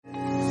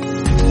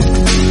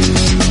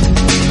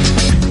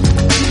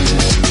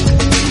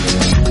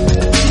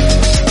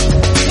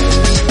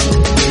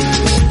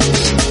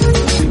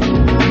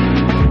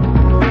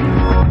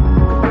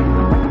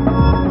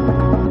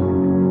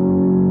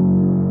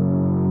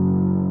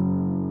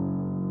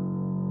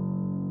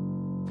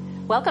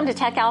Welcome to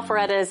Tech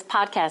Alpharetta's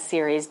podcast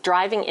series,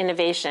 Driving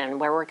Innovation,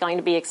 where we're going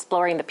to be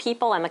exploring the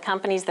people and the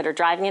companies that are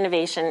driving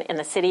innovation in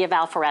the city of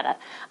Alpharetta.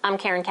 I'm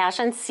Karen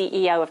Cashin,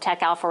 CEO of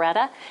Tech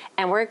Alpharetta,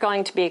 and we're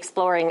going to be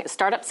exploring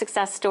startup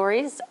success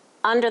stories,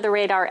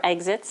 under-the-radar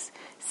exits,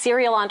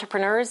 serial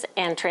entrepreneurs,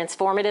 and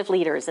transformative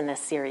leaders in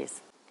this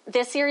series.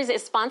 This series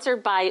is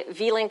sponsored by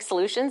V-Link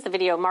Solutions, the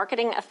Video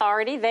Marketing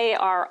Authority. They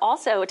are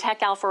also a Tech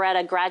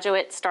Alpharetta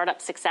graduate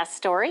startup success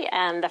story,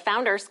 and the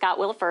founder, Scott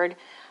Wilford,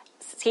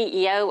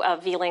 CEO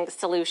of V-Link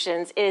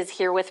Solutions, is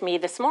here with me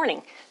this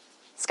morning.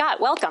 Scott,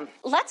 welcome.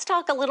 Let's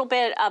talk a little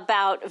bit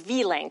about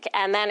V-Link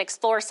and then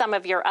explore some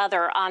of your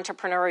other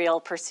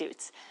entrepreneurial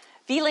pursuits.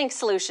 V-Link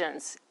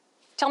Solutions,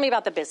 tell me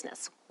about the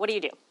business. What do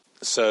you do?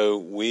 So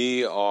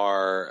we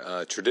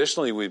are,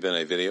 traditionally we've been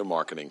a video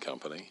marketing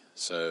company.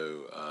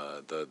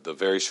 So the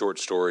very short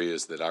story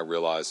is that I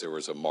realized there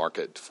was a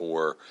market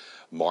for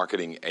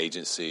marketing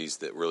agencies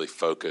that really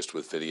focused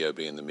with video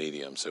being the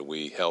medium. So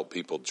we help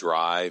people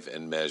drive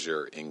and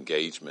measure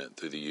engagement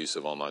through the use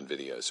of online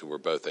video. So we're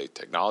both a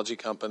technology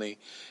company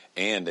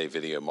and a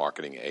video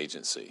marketing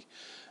agency.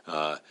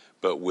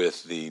 But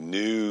with the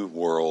new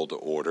world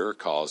order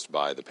caused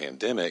by the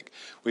pandemic,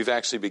 we've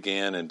actually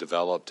began and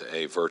developed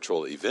a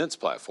virtual events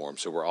platform.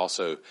 So we're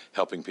also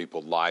helping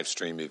people live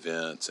stream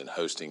events and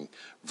hosting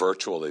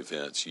virtual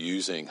events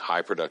using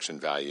high production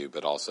value,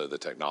 but also the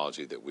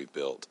technology that we've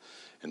built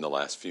in the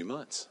last few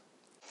months.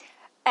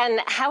 And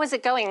how is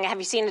it going? Have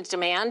you seen a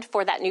demand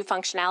for that new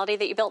functionality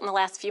that you built in the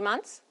last few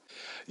months?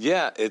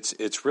 Yeah,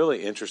 it's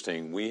really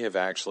interesting. We have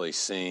actually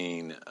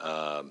seen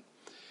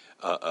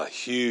a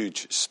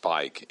huge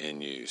spike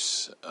in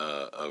use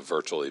of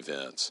virtual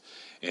events.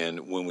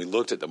 And when we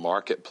looked at the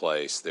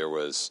marketplace, there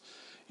was,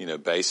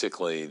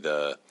 basically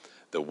the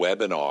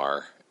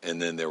webinar,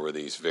 and then there were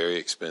these very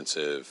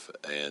expensive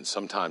and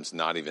sometimes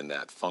not even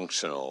that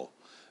functional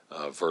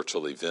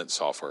virtual event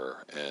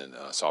software and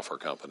software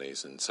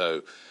companies. And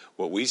so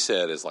what we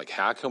said is,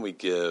 how can we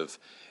give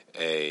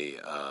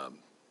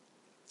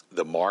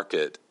the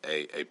market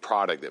a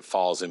product that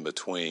falls in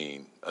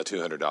between a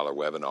 $200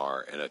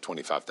 webinar and a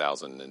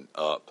 $25,000 and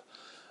up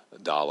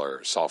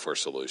software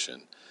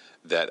solution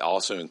that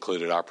also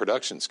included our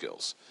production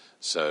skills.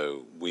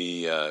 So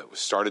we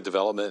started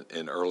development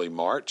in early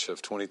March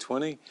of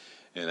 2020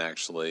 and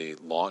actually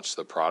launched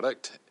the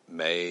product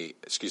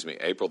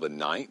April the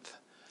 9th.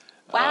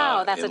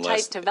 Wow, that's a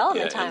tight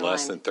development timeline. In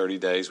less than 30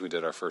 days, we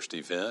did our first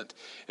event.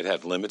 It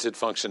had limited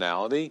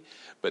functionality,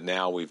 but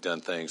now we've done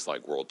things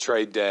like World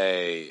Trade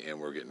Day, and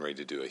we're getting ready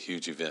to do a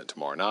huge event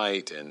tomorrow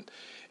night.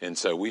 And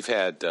so we've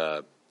had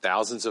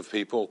thousands of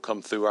people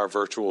come through our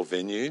virtual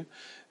venue,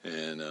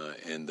 and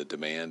the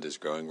demand is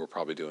growing. We're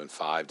probably doing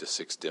 5 to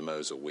 6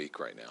 demos a week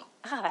right now.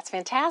 Ah, that's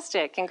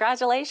fantastic.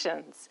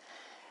 Congratulations.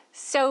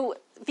 So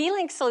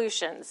V-Link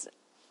Solutions,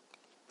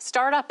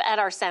 startup at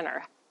our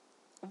center.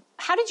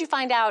 How did you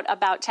find out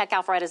about Tech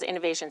Alpharetta's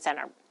Innovation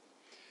Center?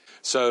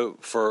 So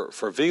for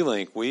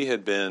V-Link, we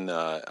had been,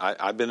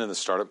 I've been in the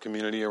startup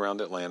community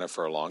around Atlanta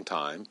for a long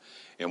time,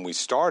 and we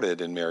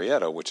started in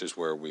Marietta, which is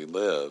where we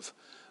live,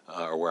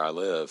 or where I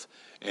live.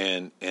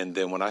 And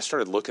then when I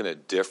started looking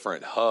at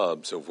different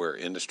hubs of where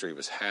industry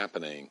was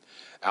happening,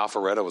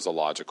 Alpharetta was a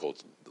logical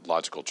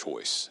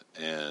choice.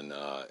 And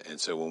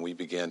so when we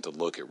began to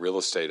look at real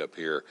estate up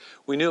here,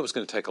 we knew it was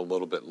going to take a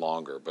little bit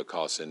longer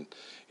because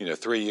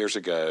 3 years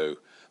ago,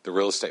 the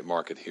real estate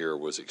market here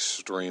was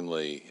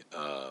extremely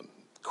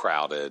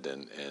crowded,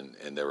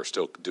 and they were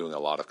still doing a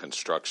lot of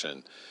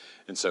construction.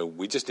 And so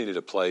we just needed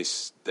a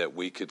place that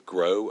we could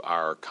grow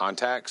our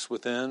contacts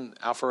within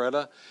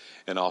Alpharetta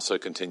and also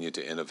continue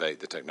to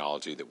innovate the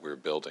technology that we're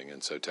building.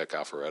 And so Tech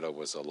Alpharetta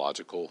was a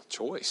logical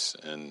choice.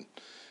 And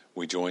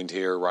we joined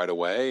here right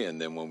away.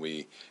 And then when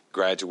we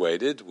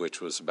graduated,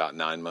 which was about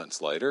 9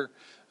 months later,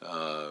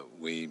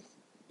 we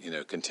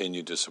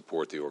continued to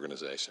support the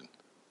organization.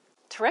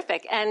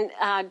 Terrific. And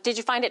did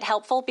you find it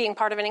helpful being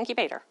part of an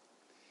incubator?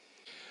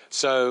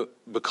 So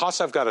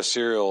because I've got a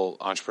serial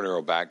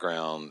entrepreneurial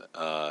background,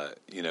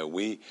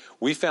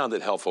 we found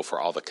it helpful for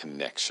all the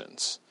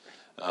connections.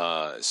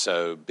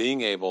 So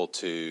being able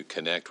to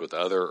connect with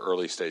other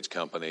early stage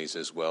companies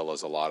as well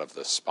as a lot of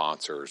the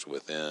sponsors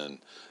within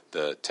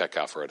the Tech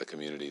Alpharetta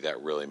community,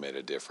 that really made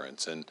a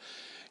difference. And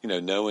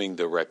knowing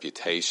the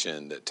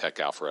reputation that Tech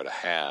Alpharetta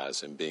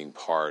has and being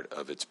part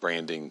of its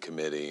branding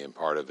committee and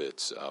part of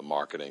its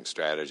marketing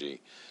strategy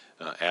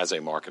as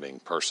a marketing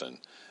person,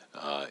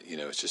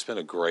 it's just been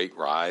a great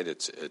ride.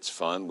 It's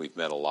fun. We've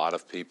met a lot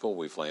of people.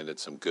 We've landed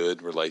some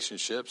good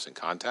relationships and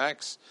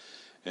contacts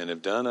and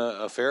have done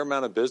a fair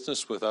amount of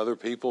business with other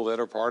people that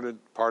are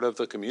part of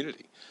the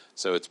community.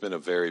 So it's been a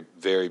very,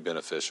 very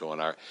beneficial.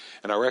 And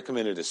I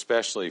recommend it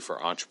especially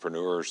for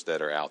entrepreneurs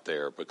that are out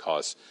there,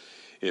 because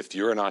if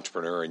you're an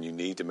entrepreneur and you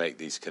need to make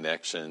these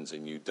connections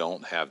and you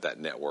don't have that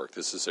network,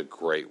 this is a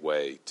great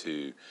way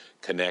to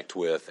connect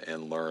with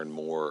and learn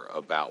more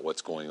about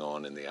what's going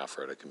on in the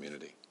Alpharetta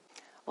community.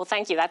 Well,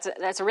 thank you.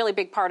 That's a really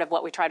big part of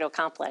what we try to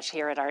accomplish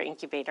here at our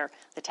incubator,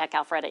 the Tech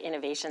Alpharetta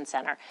Innovation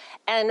Center.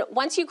 And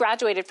once you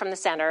graduated from the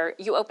center,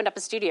 you opened up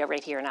a studio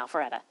right here in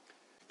Alpharetta.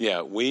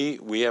 Yeah,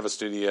 we have a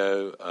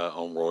studio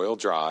on Royal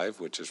Drive,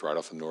 which is right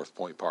off of North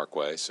Point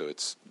Parkway. So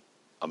it's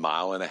a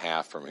mile and a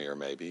half from here,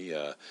 maybe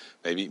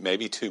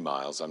 2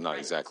 miles. I'm not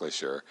exactly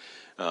sure.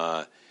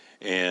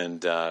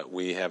 And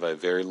we have a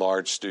very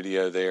large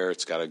studio there.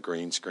 It's got a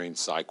green screen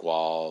cyc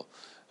wall,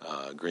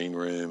 green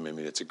room. I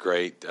mean, it's a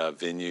great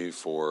venue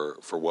for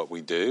what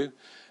we do.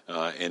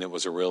 And it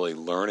was a really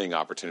learning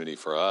opportunity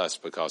for us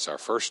because our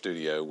first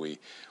studio,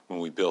 when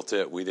we built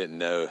it, we didn't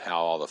know how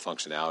all the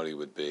functionality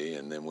would be,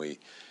 and then we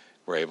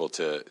were able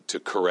to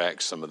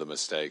correct some of the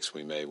mistakes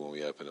we made when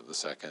we opened up the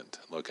second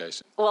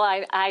location.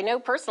 Well, I know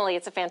personally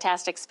it's a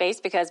fantastic space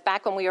because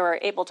back when we were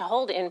able to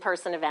hold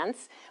in-person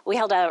events, we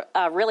held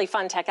a really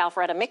fun Tech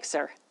Alpharetta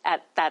mixer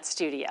at that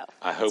studio.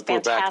 I hope we're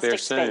back there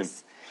soon.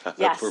 Space. I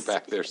hope we're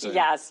back there soon.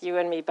 Yes, you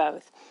and me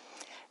both.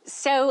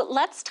 So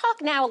let's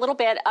talk now a little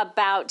bit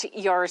about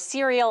your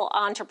serial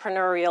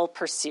entrepreneurial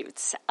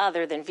pursuits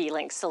other than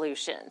V-Link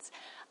Solutions.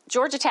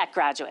 Georgia Tech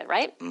graduate,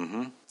 right?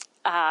 Mm-hmm.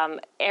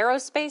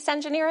 Aerospace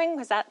engineering,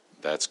 was that?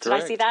 That's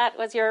correct. Did I see that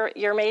was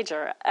your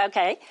major?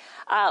 Okay.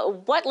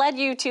 What led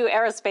you to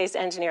aerospace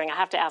engineering? I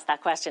have to ask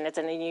that question. It's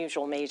an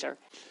unusual major.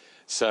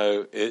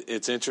 So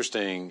it's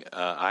interesting.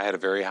 I had a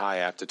very high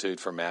aptitude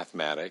for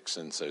mathematics,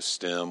 and so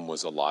STEM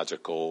was a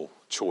logical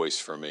choice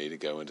for me to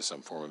go into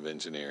some form of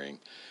engineering.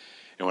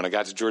 And when I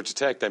got to Georgia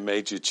Tech, they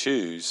made you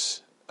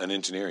choose an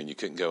engineering. You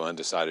couldn't go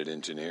undecided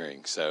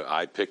engineering. So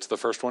I picked the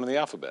first one in the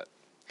alphabet.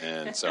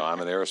 And so I'm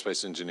an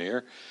aerospace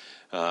engineer.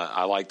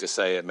 I like to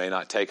say it may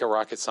not take a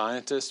rocket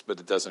scientist,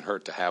 but it doesn't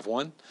hurt to have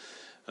one.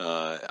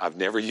 I've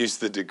never used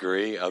the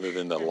degree other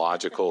than the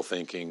logical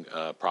thinking,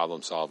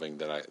 problem solving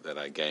that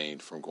I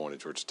gained from going to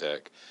Georgia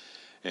Tech.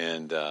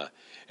 And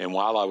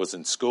while I was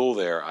in school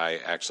there, I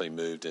actually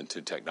moved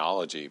into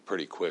technology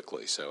pretty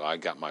quickly. So I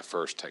got my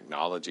first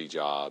technology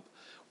job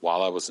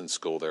while I was in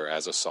school there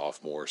as a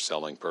sophomore,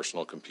 selling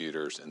personal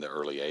computers in the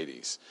early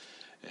 80s.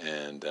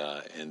 And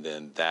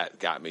then that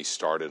got me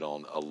started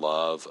on a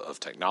love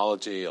of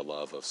technology, a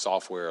love of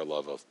software, a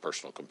love of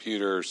personal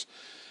computers.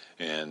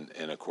 And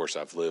of course,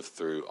 I've lived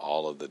through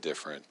all of the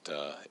different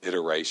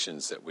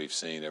iterations that we've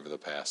seen over the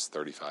past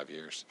 35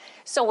 years.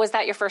 So was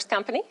that your first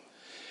company?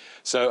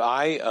 So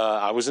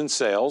I was in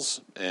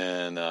sales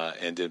and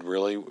did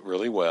really,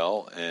 really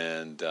well.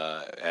 And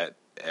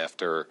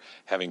after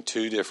having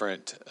two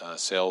different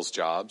sales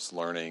jobs,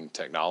 learning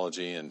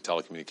technology and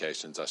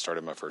telecommunications, I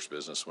started my first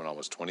business when I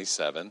was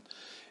 27.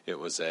 It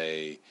was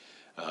a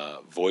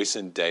voice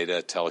and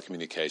data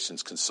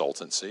telecommunications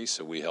consultancy.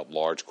 So we help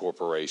large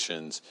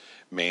corporations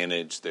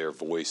manage their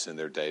voice and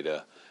their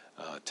data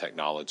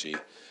technology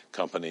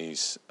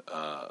companies,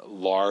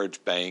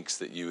 large banks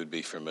that you would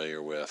be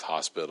familiar with,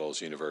 hospitals,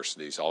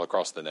 universities, all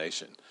across the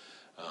nation.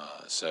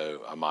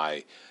 So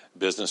my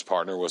business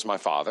partner was my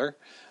father,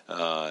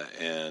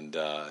 and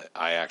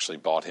I actually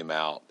bought him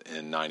out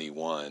in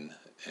 91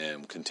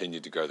 and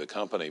continued to grow the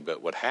company.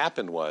 But what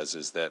happened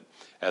is that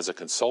as a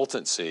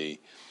consultancy,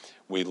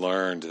 we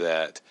learned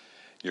that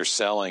you're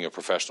selling a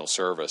professional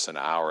service an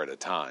hour at a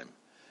time.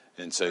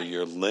 And so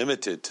you're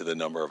limited to the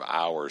number of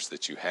hours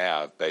that you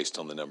have based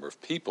on the number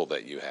of people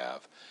that you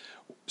have.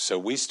 So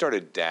we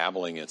started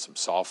dabbling in some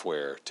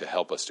software to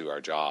help us do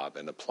our job.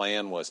 And the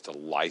plan was to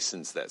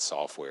license that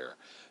software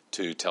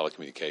to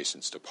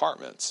telecommunications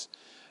departments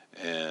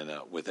and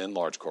within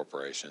large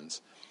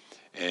corporations.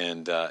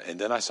 And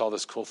then I saw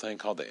this cool thing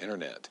called the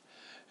Internet.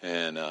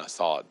 And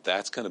thought,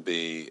 that's going to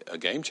be a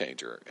game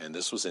changer. And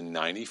this was in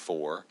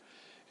 94.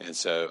 And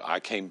so I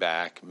came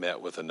back,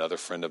 met with another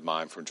friend of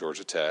mine from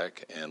Georgia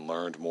Tech, and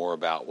learned more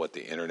about what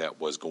the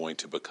Internet was going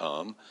to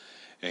become,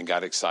 and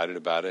got excited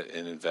about it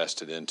and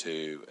invested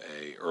into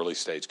a early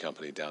stage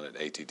company down at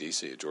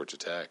ATDC at Georgia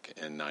Tech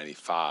in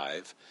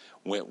 95.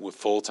 Went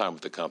full-time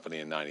with the company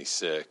in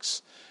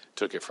 96.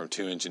 Took it from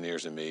 2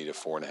 engineers and me to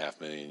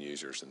 4.5 million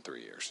users in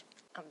 3 years.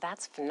 Oh,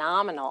 that's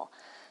phenomenal.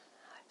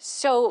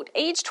 So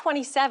age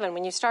 27,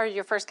 when you started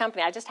your first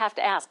company, I just have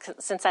to ask,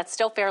 since that's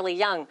still fairly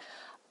young,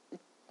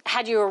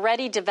 had you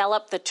already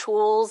developed the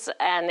tools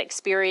and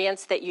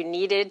experience that you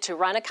needed to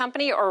run a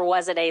company, or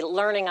was it a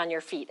learning on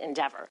your feet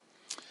endeavor?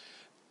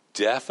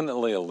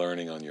 Definitely a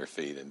learning on your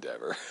feet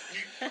endeavor.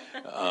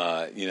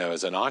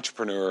 As an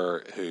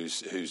entrepreneur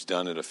who's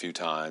done it a few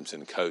times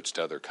and coached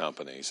other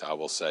companies, I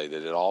will say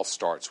that it all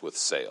starts with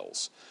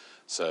sales.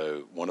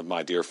 So one of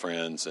my dear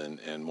friends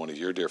and one of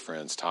your dear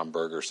friends, Tom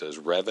Berger, says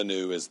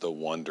revenue is the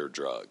wonder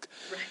drug.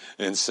 Right.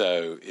 And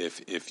so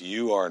if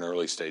you are an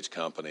early stage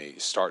company,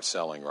 start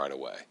selling right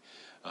away.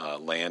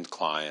 Land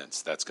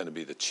clients, that's going to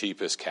be the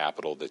cheapest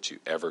capital that you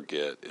ever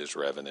get is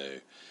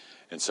revenue.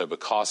 And so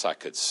because I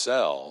could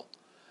sell,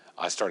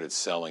 I started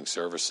selling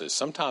services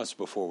sometimes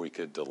before we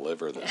could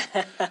deliver them.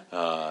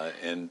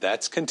 And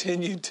that's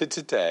continued to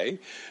today.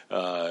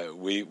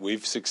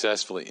 We've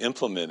successfully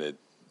implemented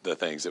the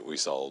things that we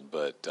sold,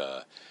 but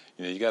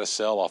you got to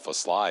sell off a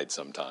slide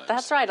sometimes.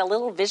 That's right. A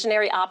little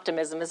visionary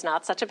optimism is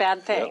not such a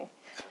bad thing. Yep.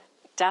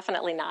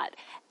 Definitely not.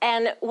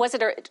 And was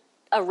it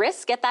a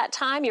risk at that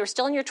time? You were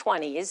still in your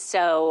 20s,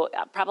 so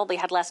probably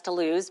had less to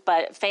lose,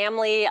 but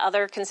family,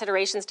 other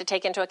considerations to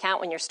take into account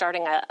when you're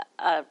starting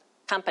a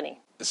company?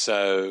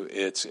 So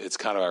it's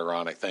kind of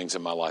ironic. Things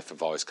in my life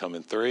have always come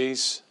in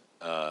threes.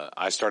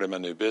 I started my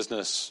new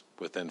business.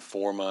 Within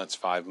 4 months,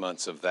 5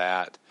 months of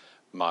that,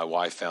 my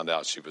wife found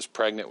out she was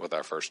pregnant with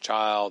our first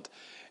child,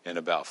 and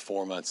about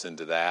 4 months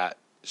into that,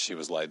 she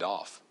was laid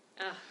off.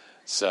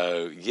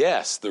 So,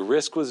 yes, the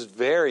risk was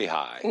very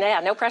high. Yeah,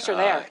 no pressure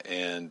there.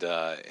 And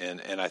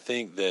I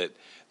think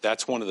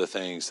that's one of the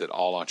things that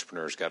all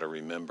entrepreneurs got to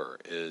remember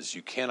is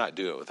you cannot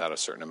do it without a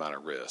certain amount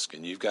of risk.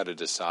 And you've got to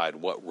decide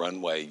what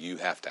runway you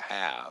have to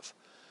have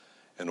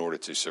in order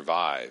to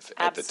survive.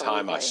 Absolutely. At the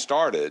time I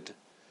started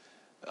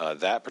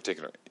that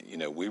particular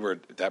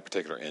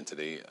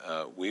entity,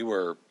 we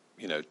were,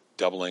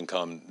 double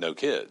income, no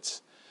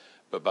kids.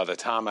 But by the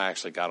time I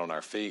actually got on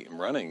our feet and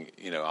running,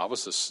 I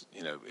was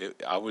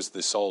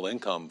the sole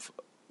income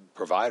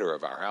provider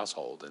of our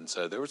household. And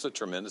so there was a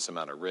tremendous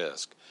amount of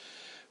risk.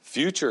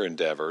 Future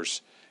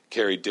endeavors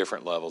carry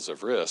different levels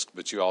of risk,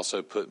 but you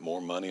also put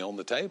more money on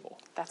the table.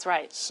 That's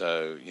right.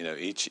 So,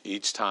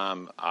 each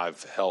time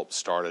I've helped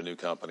start a new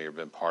company or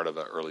been part of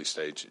an early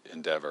stage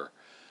endeavor,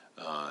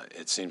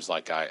 it seems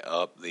like I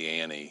up the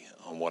ante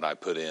on what I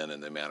put in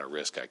and the amount of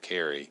risk I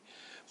carry.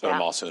 But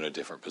I'm also in a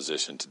different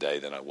position today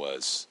than I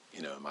was,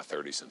 in my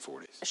 30s and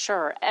 40s.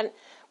 Sure. And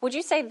would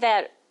you say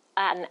that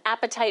an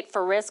appetite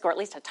for risk, or at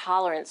least a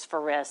tolerance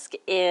for risk,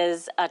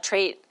 is a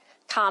trait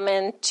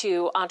common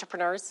to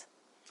entrepreneurs?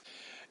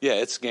 Yeah,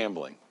 it's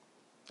gambling.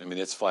 I mean,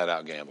 it's flat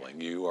out gambling.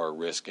 You are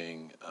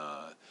risking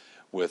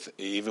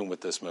even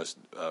with this most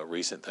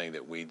recent thing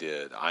that we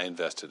did. I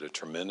invested a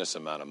tremendous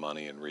amount of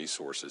money and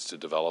resources to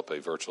develop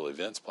a virtual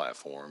events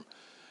platform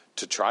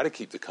to try to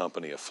keep the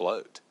company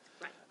afloat.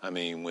 I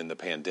mean, when the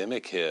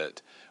pandemic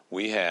hit,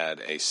 we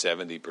had a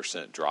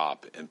 70%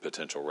 drop in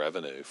potential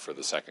revenue for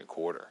the second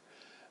quarter.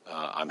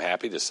 I'm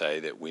happy to say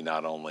that we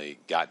not only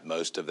got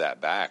most of that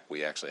back,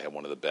 we actually had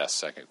one of the best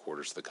second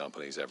quarters the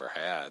company's ever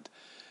had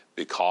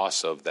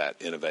because of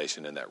that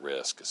innovation and that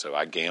risk. So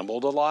I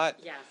gambled a lot,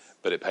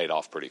 but it paid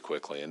off pretty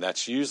quickly, and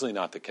that's usually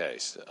not the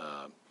case.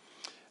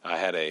 I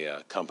had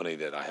a company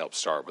that I helped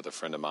start with a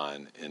friend of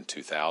mine in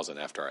 2000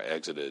 after I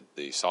exited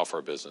the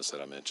software business that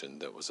I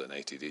mentioned that was an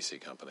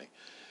ATDC company.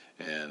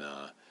 And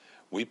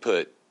we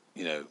put,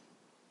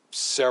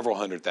 several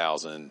hundred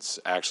thousands,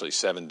 actually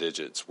 7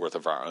 digits worth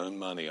of our own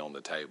money on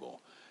the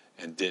table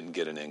and didn't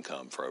get an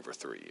income for over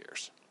 3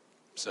 years.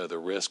 So the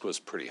risk was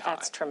pretty high.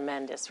 That's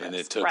tremendous risk. And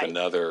it took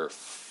another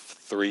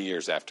 3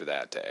 years after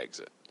that to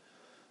exit.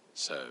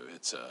 So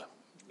it's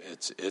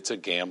a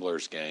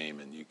gambler's game,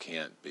 and you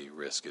can't be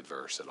risk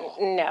adverse at all.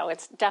 No,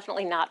 it's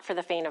definitely not for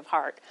the faint of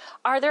heart.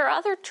 Are there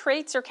other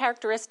traits or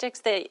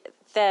characteristics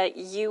that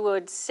you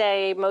would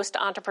say most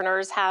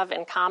entrepreneurs have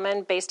in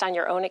common based on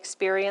your own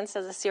experience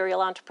as a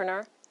serial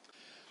entrepreneur?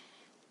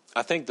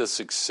 I think the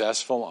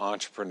successful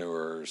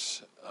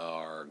entrepreneurs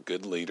are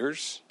good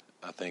leaders.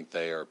 I think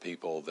they are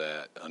people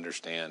that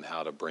understand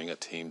how to bring a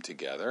team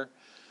together.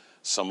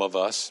 Some of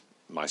us,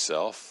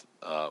 myself,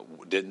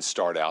 didn't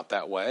start out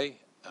that way.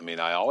 I mean,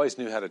 I always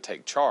knew how to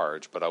take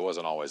charge, but I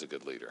wasn't always a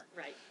good leader.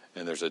 Right.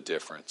 And there's a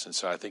difference. And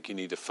so I think you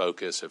need to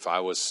focus. If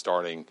I was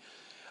starting,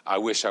 I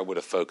wish I would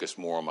have focused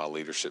more on my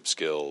leadership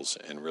skills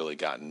and really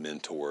gotten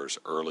mentors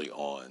early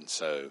on.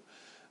 So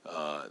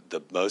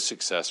the most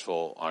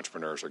successful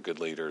entrepreneurs are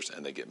good leaders,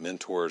 and they get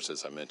mentors,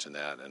 as I mentioned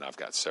that. And I've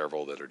got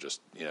several that are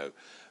just,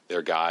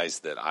 they're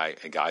guys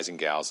and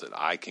gals that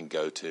I can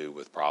go to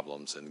with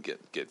problems and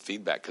get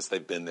feedback because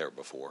they've been there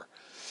before.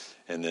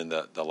 And then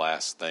the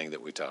last thing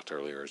that we talked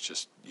earlier is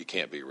just you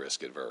can't be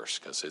risk adverse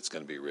because it's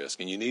going to be risk.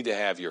 And you need to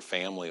have your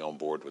family on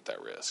board with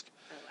that risk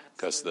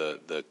because the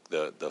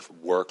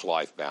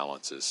work-life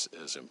balance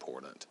is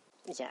important.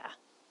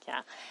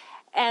 Yeah.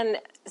 And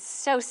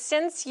so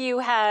since you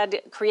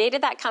had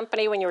created that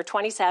company when you were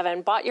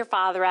 27, bought your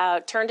father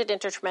out, turned it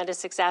into tremendous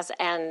success,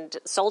 and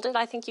sold it,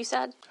 I think you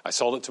said? I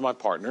sold it to my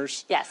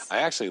partners. Yes. I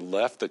actually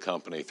left the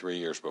company 3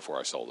 years before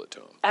I sold it to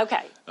them.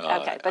 Okay,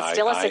 but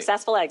still a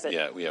successful exit.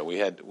 Yeah.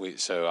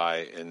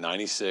 In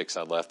 '96,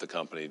 I left the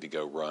company to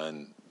go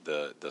run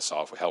the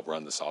software, help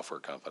run the software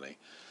company.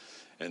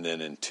 And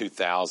then in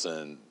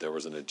 2000, there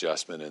was an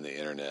adjustment in the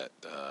internet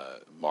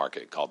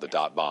market called the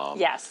dot-bomb.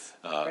 Yes,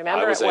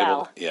 remember it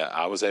well.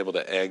 I was able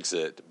to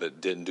exit,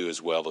 but didn't do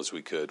as well as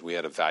we could. We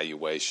had a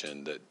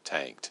valuation that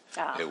tanked.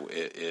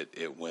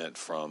 It went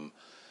from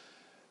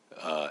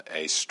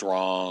a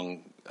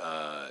strong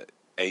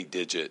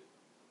 8-digit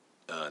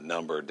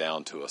number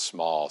down to a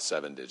small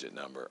 7-digit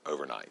number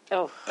overnight.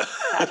 Oh,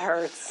 that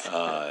hurts.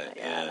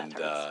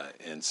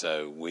 And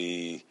so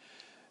we.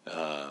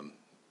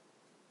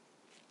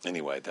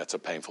 Anyway, that's a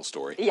painful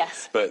story.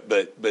 Yes. But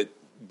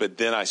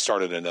then I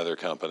started another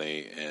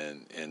company,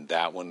 and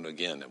that one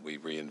again we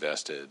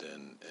reinvested,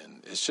 and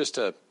it's just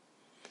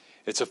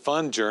it's a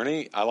fun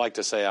journey. I like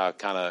to say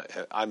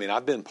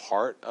I've been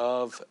part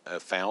of a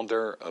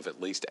founder of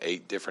at least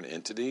 8 different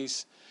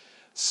entities.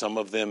 Some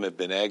of them have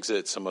been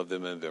exits, some of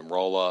them have been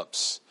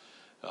roll-ups.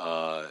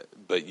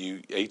 But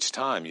each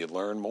time you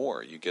learn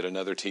more. You get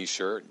another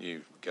T-shirt,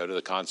 you go to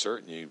the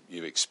concert, and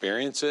you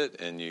experience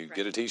it, and you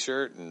get a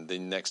T-shirt, and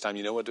then next time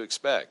you know what to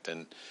expect.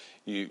 And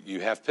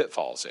you have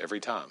pitfalls every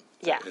time.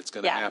 Yeah, it's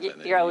going to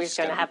happen. You're always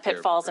going to have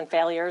pitfalls and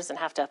failures and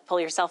have to pull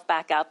yourself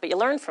back up, but you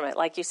learn from it,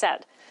 like you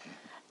said.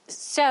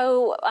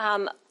 So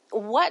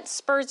what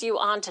spurs you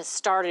on to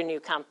start a new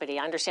company?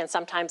 I understand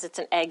sometimes it's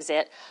an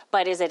exit,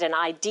 but is it an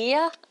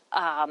idea?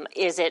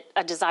 Is it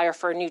a desire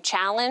for a new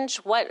challenge?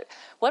 What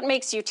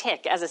makes you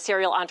tick as a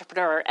serial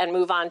entrepreneur and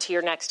move on to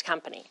your next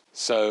company?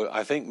 So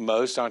I think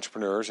most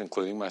entrepreneurs,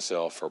 including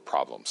myself, are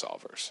problem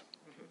solvers.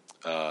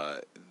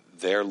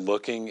 They're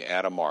looking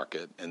at a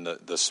market, and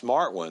the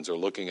smart ones are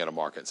looking at a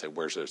market and say,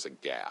 where's there's a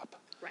gap?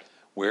 Right.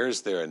 Where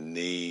is there a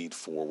need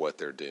for what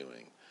they're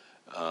doing?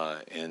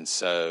 And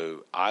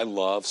so I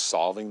love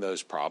solving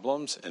those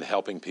problems and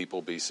helping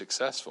people be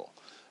successful.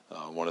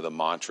 One of the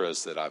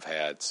mantras that I've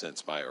had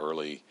since my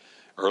early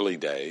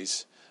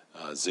days,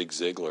 Zig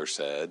Ziglar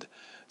said,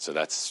 so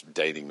that's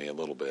dating me a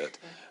little bit.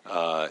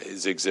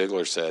 Zig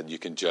Ziglar said, you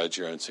can judge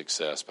your own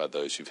success by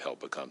those you've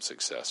helped become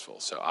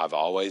successful. So I've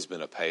always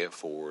been a pay it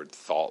forward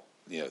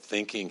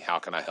thinking, how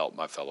can I help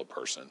my fellow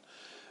person?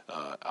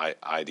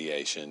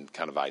 Ideation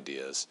kind of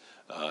ideas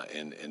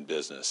in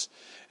business.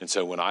 And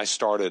so when I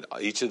started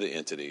each of the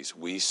entities,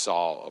 we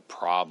saw a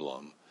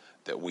problem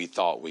that we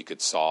thought we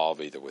could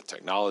solve either with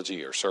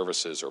technology or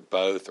services or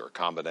both or a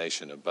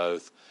combination of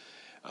both.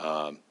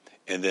 And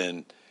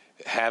then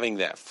having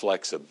that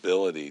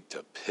flexibility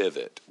to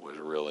pivot was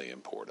really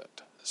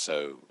important.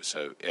 So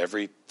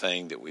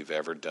everything that we've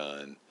ever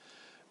done,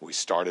 we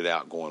started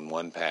out going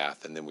one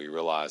path, and then we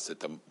realized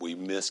that we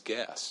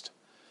misguessed.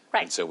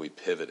 Right. And so we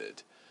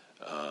pivoted.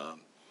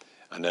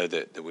 I know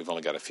that we've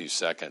only got a few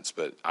seconds,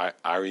 but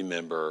I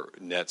remember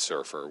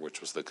NetSurfer,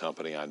 which was the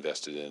company I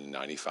invested in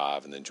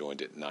 95 and then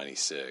joined it in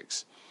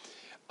 96.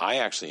 I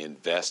actually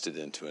invested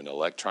into an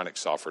electronic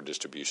software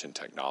distribution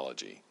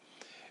technology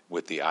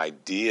with the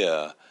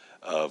idea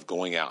of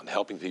going out and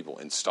helping people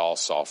install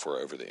software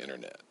over the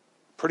internet.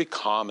 Pretty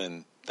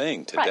common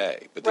thing today,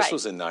 right. But this right.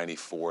 was in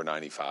 94,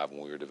 95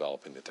 when we were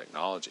developing the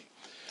technology.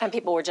 And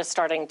people were just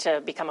starting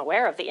to become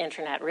aware of the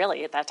internet,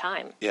 really, at that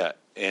time. Yeah,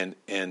 and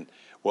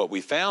what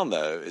we found,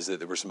 though, is that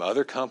there were some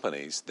other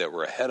companies that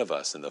were ahead of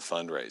us in the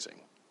fundraising.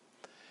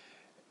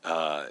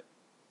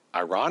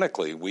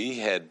 Ironically, we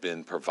had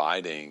been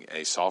providing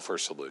a software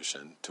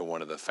solution to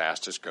one of the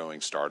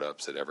fastest-growing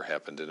startups that ever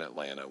happened in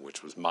Atlanta,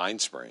 which was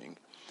MindSpring.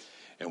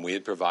 And we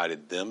had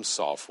provided them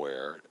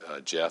software.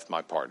 Jeff,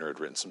 my partner, had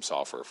written some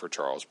software for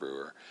Charles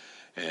Brewer.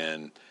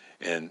 And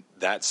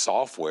that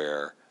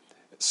software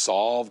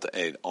solved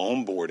an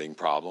onboarding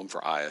problem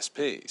for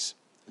ISPs.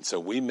 And so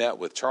we met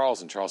with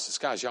Charles, and Charles says,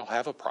 guys, y'all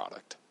have a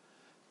product.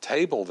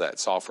 Table that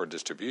software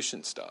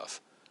distribution stuff.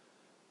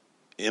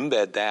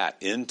 Embed that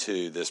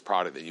into this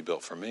product that you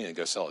built for me and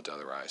go sell it to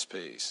other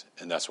ISPs.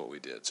 And that's what we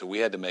did. So we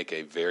had to make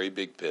a very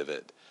big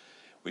pivot.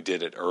 We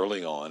did it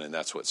early on, and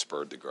that's what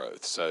spurred the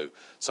growth. So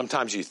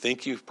sometimes you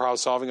think you're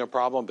solving a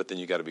problem, but then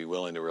you got to be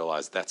willing to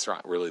realize that's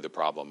not really the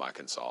problem I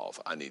can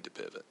solve. I need to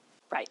pivot.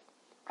 Right.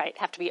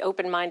 Have to be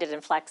open-minded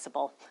and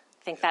flexible.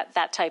 I think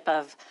that type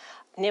of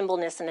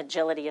nimbleness and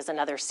agility is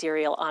another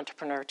serial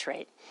entrepreneur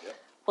trait. Yep.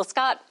 Well,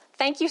 Scott,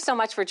 thank you so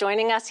much for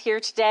joining us here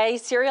today.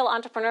 Serial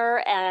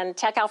entrepreneur and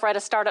Tech Alpharetta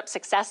startup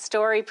success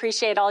story.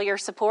 Appreciate all your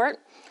support,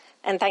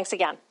 and thanks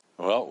again.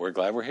 Well, we're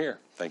glad we're here.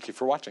 Thank you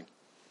for watching.